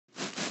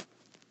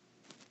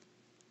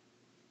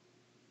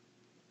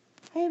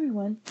Hi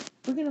everyone,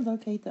 we're going to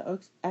locate the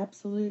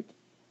absolute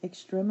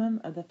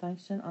extremum of the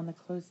function on the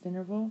closed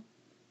interval.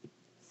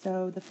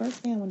 So the first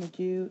thing I want to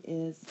do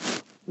is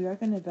we are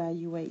going to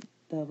evaluate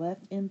the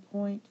left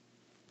endpoint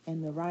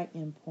and the right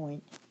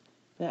endpoint.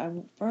 But I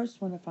first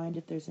want to find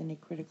if there's any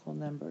critical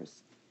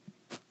numbers,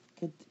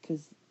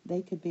 because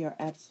they could be our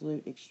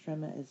absolute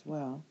extrema as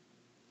well.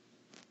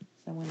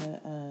 So I'm going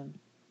to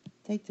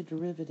take the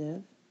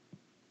derivative,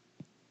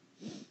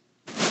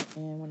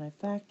 and when I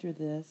factor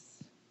this,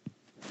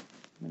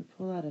 I'm going to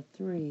pull out a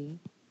 3.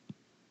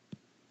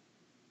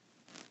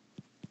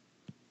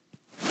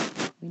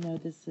 We know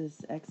this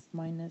is x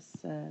minus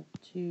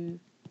 2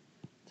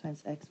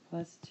 times x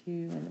plus 2,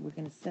 and we're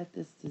going to set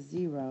this to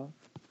 0.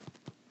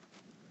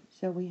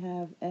 So we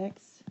have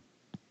x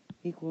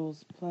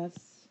equals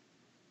plus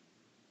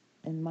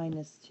and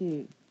minus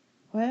 2.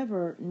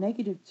 However,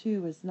 negative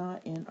 2 is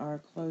not in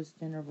our closed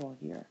interval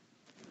here.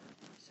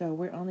 So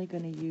we're only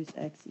going to use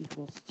x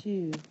equals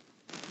 2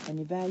 and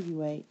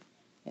evaluate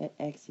at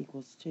x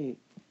equals 2.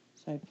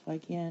 So I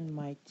plug in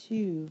my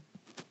 2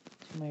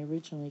 to my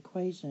original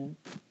equation,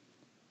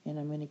 and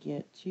I'm going to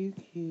get 2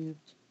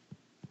 cubed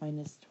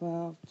minus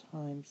 12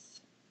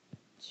 times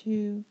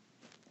 2.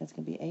 That's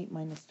going to be 8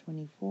 minus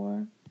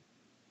 24,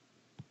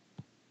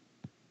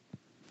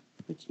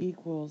 which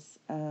equals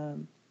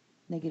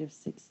negative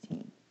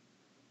 16.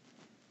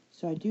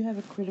 So I do have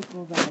a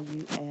critical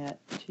value at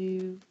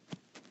 2,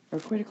 or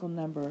critical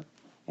number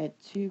at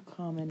 2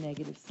 comma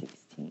negative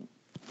 16.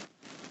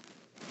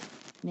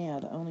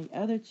 Now, the only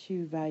other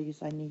two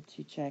values I need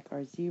to check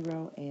are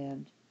 0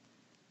 and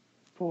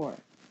 4.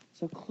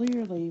 So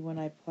clearly, when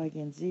I plug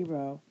in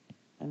 0,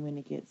 I'm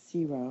going to get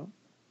 0.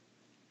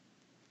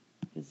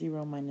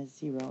 0 minus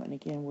 0. And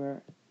again,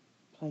 we're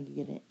plugging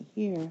it in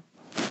here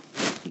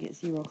to get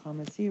 0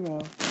 comma 0.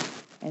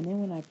 And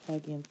then when I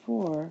plug in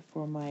 4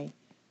 for my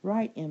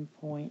right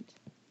endpoint,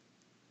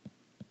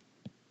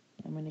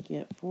 I'm going to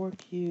get 4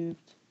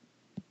 cubed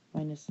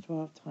minus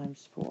 12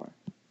 times 4.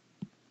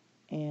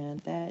 And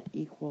that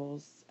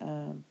equals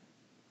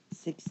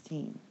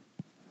 16.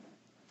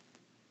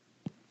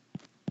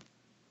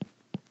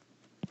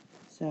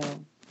 So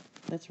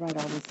let's write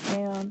all this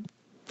down.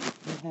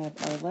 We have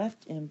our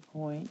left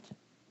endpoint,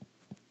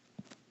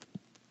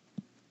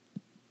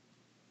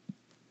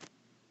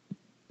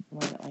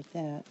 write it like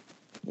that,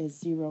 is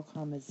 0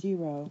 comma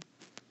 0.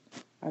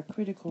 Our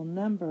critical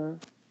number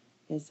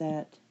is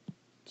at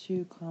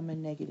 2 comma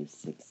negative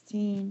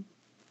 16.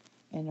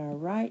 And our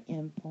right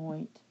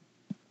endpoint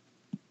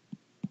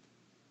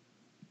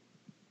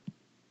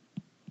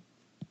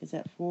is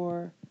at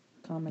 4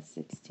 comma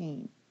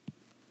 16.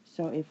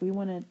 So if we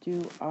want to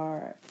do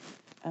our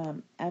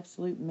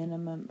absolute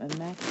minimum and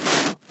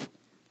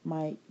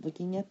maximum,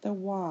 looking at the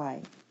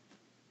y,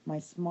 my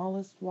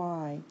smallest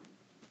y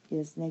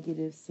is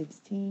negative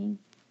 16,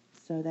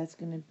 so that's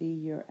going to be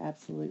your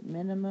absolute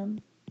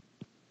minimum.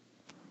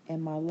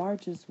 And my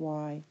largest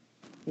y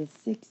is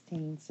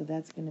 16, so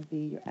that's going to be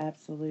your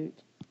absolute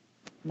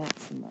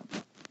maximum.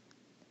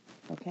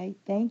 Okay,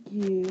 thank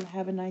you.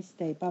 Have a nice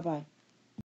day. Bye-bye.